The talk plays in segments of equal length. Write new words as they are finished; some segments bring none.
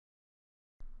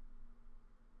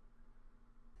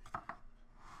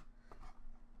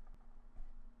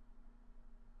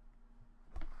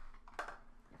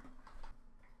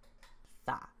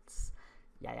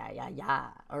Yeah.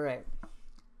 All right.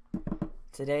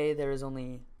 Today there is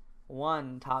only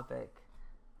one topic,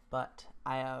 but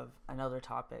I have another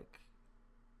topic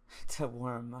to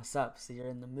warm us up so you're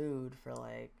in the mood for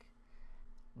like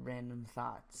random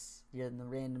thoughts. You're in the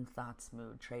random thoughts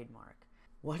mood, trademark.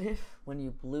 What if when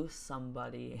you blew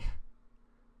somebody,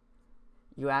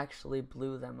 you actually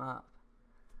blew them up?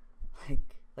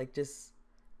 Like just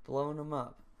blowing them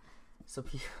up. So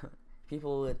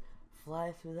people would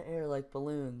fly through the air like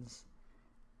balloons.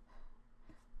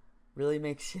 Really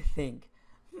makes you think,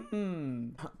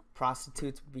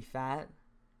 prostitutes would be fat.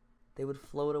 They would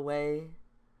float away.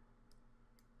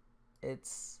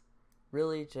 It's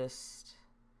really just,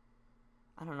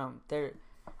 I don't know. There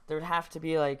would have to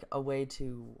be like a way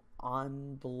to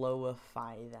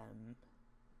unblowify them.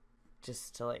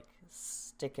 Just to like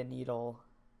stick a needle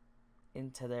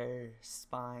into their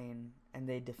spine and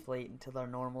they deflate into their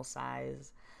normal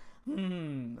size.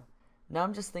 Now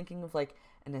I'm just thinking of like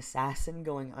an assassin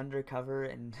going undercover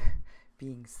and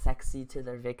being sexy to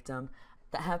their victim.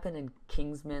 That happened in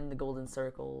Kingsman, The Golden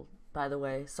Circle, by the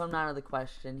way, so I'm not out of the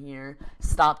question here.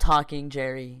 Stop talking,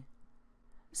 Jerry.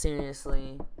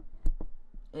 Seriously.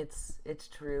 It's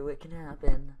true. It can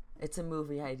happen. It's a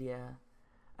movie idea.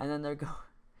 And then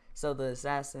so the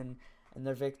assassin and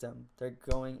their victim, they're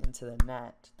going into the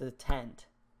tent,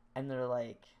 and they're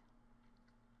like,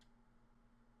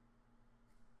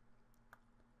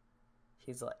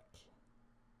 he's like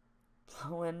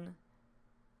blowing,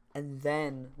 and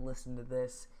then listen to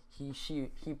this. He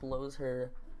blows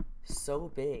her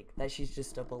so big that she's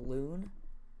just a balloon,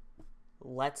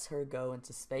 lets her go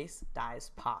into space,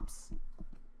 dies, pops.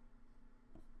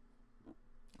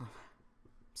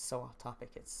 So off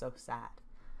topic, it's so sad.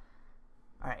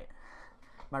 Alright,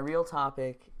 my real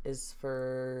topic is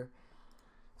for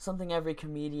something every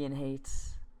comedian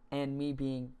hates, and me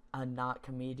being a not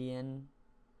comedian,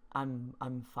 I'm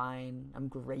fine. I'm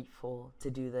grateful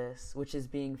to do this, which is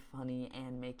being funny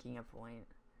and making a point.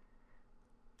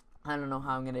 I don't know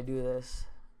how I'm gonna do this.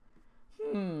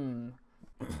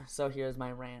 So here's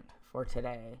my rant for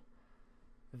today.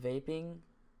 Vaping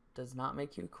does not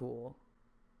make you cool.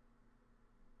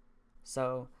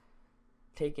 So,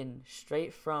 taken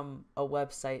straight from a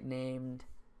website named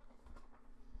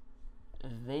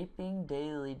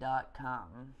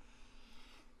vapingdaily.com,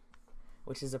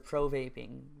 which is a pro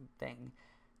vaping thing.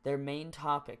 Their main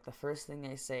topic, the first thing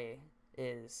they say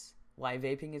is why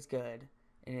vaping is good,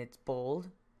 and it's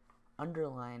bold,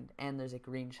 underlined, and there's a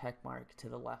green check mark to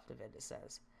the left of it. It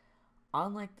says,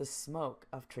 unlike the smoke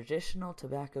of traditional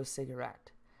tobacco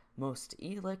cigarette, most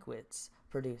e-liquids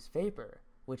produce vapor,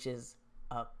 which is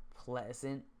a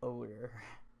pleasant odor.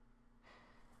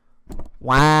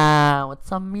 Wow,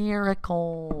 it's a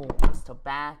miracle. This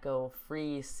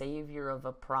tobacco-free savior of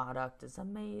a product is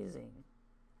amazing.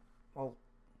 Well,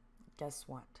 guess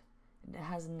what? It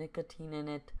has nicotine in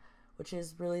it, which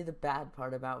is really the bad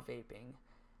part about vaping.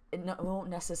 It won't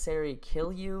necessarily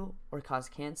kill you or cause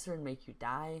cancer and make you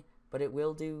die, but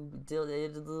it'll do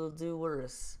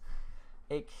worse.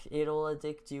 It'll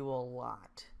addict you a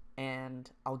lot, and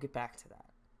I'll get back to that.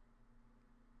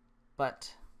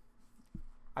 But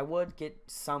I would get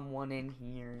someone in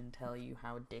here and tell you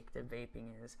how addictive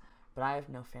vaping is, but I have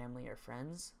no family or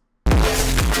friends.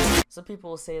 Some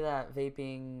people will say that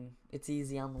vaping, it's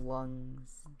easy on the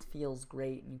lungs, it feels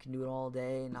great, and you can do it all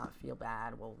day and not feel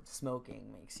bad. Well,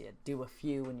 smoking makes you do a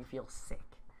few and you feel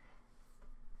sick.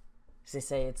 They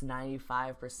say it's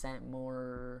 95%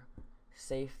 more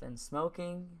safe than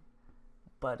smoking,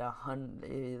 but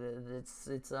it's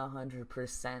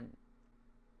 100%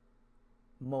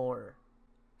 more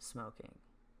smoking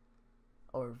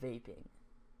or vaping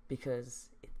because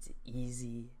it's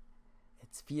easy, it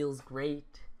feels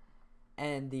great,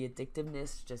 and the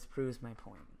addictiveness just proves my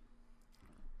point.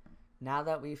 Now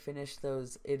that we've finished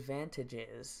those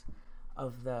advantages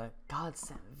of the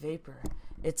godsend vapor,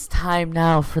 it's time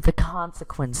now for the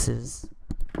consequences.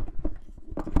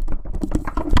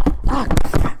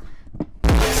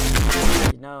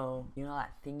 You know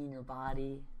that thing in your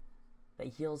body that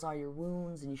heals all your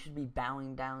wounds, and you should be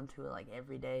bowing down to it like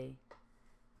every day,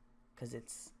 because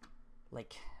it's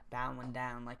like bowing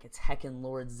down like it's heckin'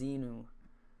 Lord Xenu.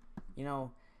 You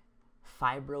know,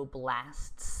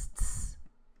 fibroblasts,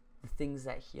 the things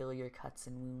that heal your cuts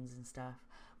and wounds and stuff.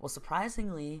 Well,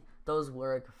 surprisingly, those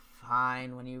work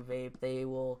fine when you vape. They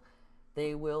will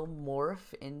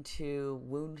morph into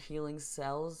wound healing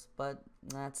cells, but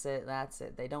that's it.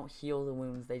 They don't heal the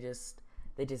wounds. They just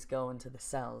go into the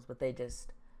cells, but they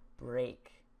just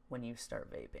break when you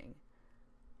start vaping.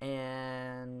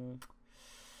 And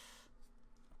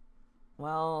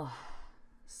well,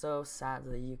 so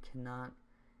sadly you cannot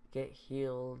get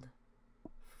healed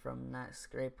from that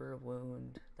scraper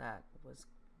wound that was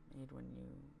made when you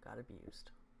got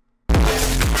abused.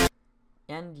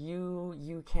 And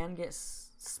you can get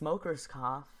smoker's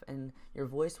cough, and your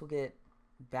voice will get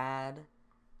bad.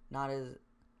 Not as,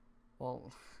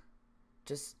 well,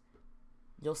 just,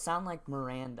 you'll sound like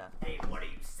Miranda. Hey, what are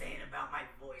you saying about my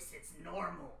voice? It's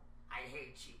normal. I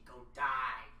hate you. Go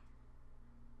die.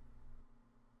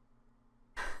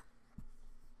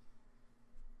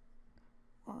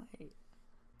 Why?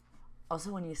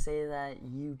 Also, when you say that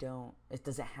it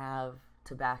doesn't have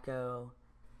tobacco.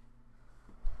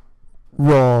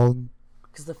 Wrong.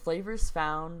 Because the flavors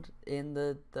found in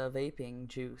the vaping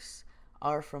juice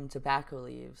are from tobacco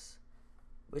leaves,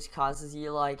 which causes you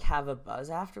to, like, have a buzz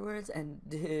afterwards. And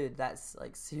dude, that's,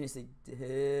 like, seriously,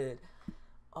 dude,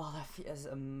 oh, that feels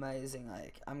amazing.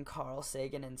 Like, I'm Carl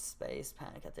Sagan in space,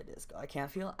 Panic at the Disco. I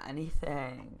can't feel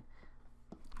anything.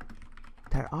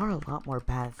 There are a lot more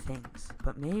bad things,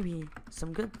 but maybe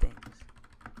some good things.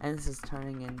 And this is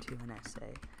turning into an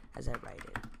essay as I write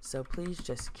it. So please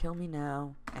just kill me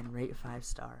now and rate 5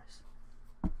 stars.